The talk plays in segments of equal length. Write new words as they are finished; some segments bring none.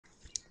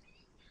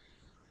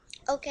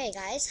Okay,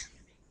 guys.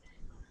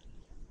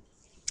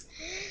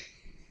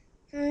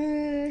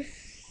 I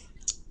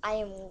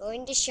am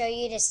going to show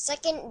you the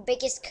second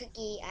biggest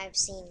cookie I've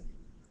seen.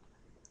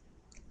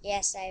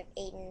 Yes, I've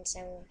eaten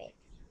some of it.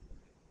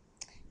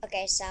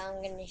 Okay, so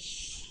I'm gonna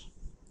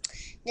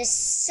the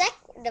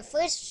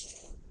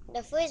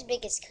first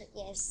biggest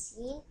cookie I've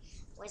seen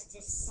was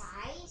the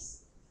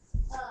size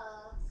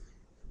of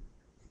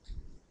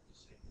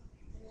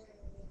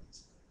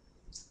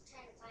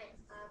trying to find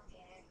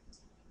okay.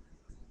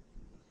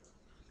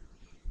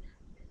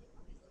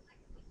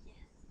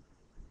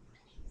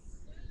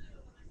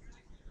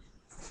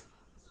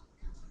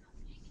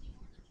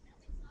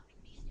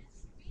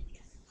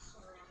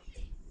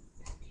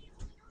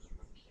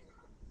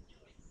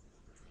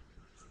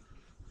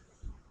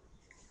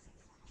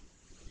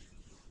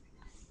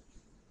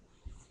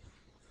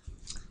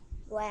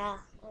 Well,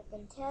 I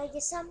can tell you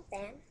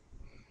something.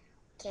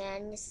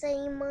 Can you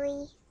see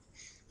me?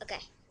 Okay.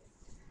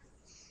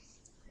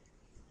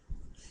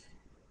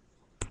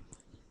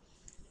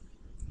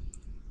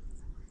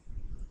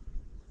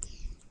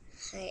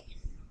 Alright.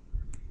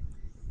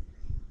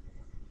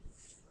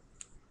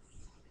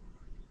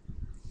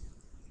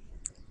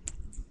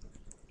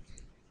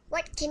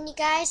 What can you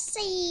guys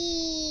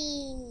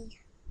see?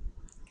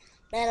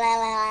 La la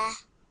la.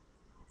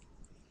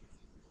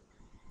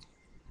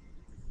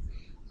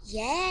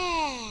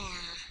 Yeah.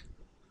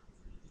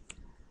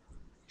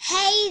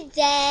 Hey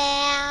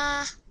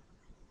there.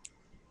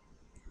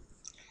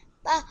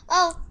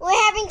 Oh,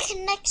 we're having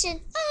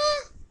connection.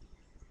 Ah.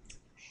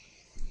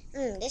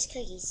 This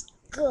cookie's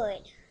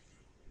good.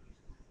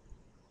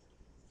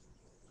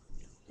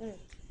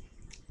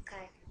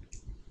 Okay.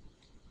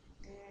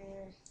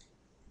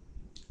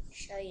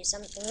 Show you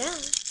something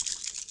else.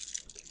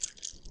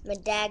 My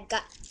dad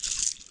got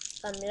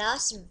from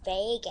Las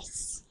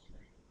Vegas.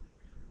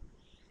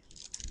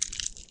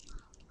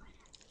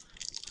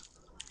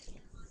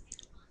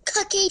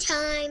 Cookie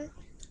time.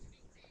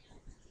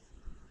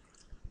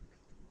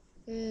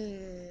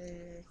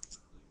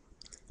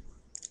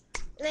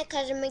 My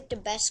cousin make the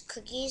best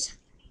cookies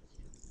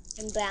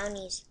and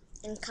brownies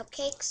and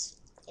cupcakes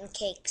and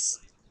cakes.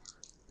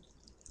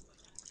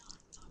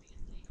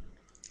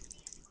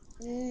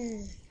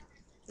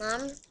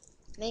 Mom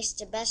makes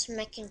the best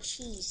mac and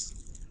cheese.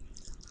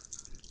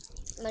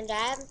 My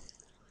dad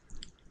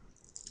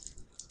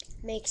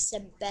makes the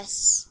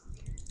best.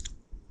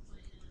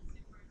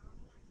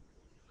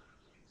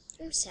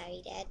 I'm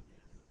sorry, Dad.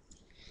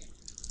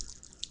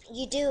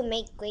 You do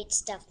make great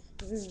stuff.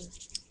 Your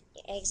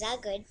eggs are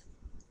good.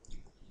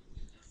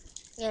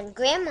 And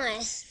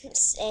Grandma's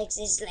eggs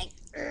is like.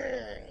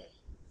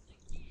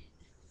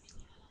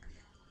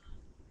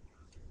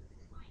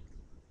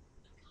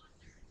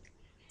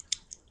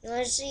 You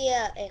want to see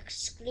a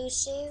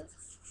exclusive?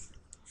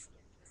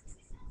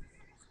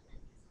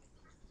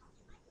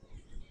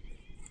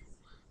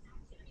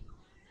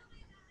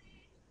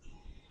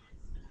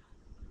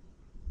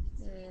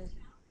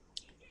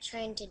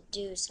 Trying to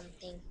do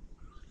something.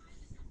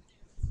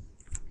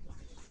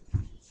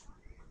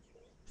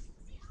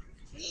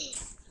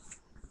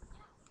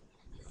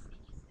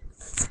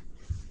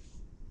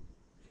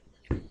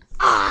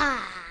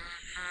 Ah!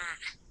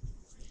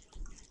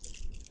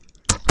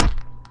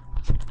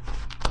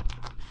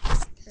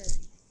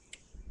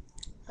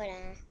 Hold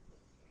on.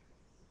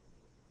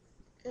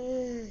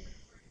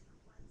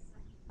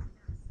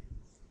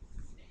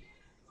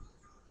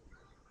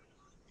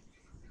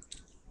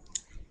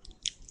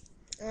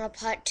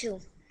 Part 2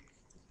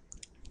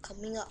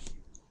 coming up.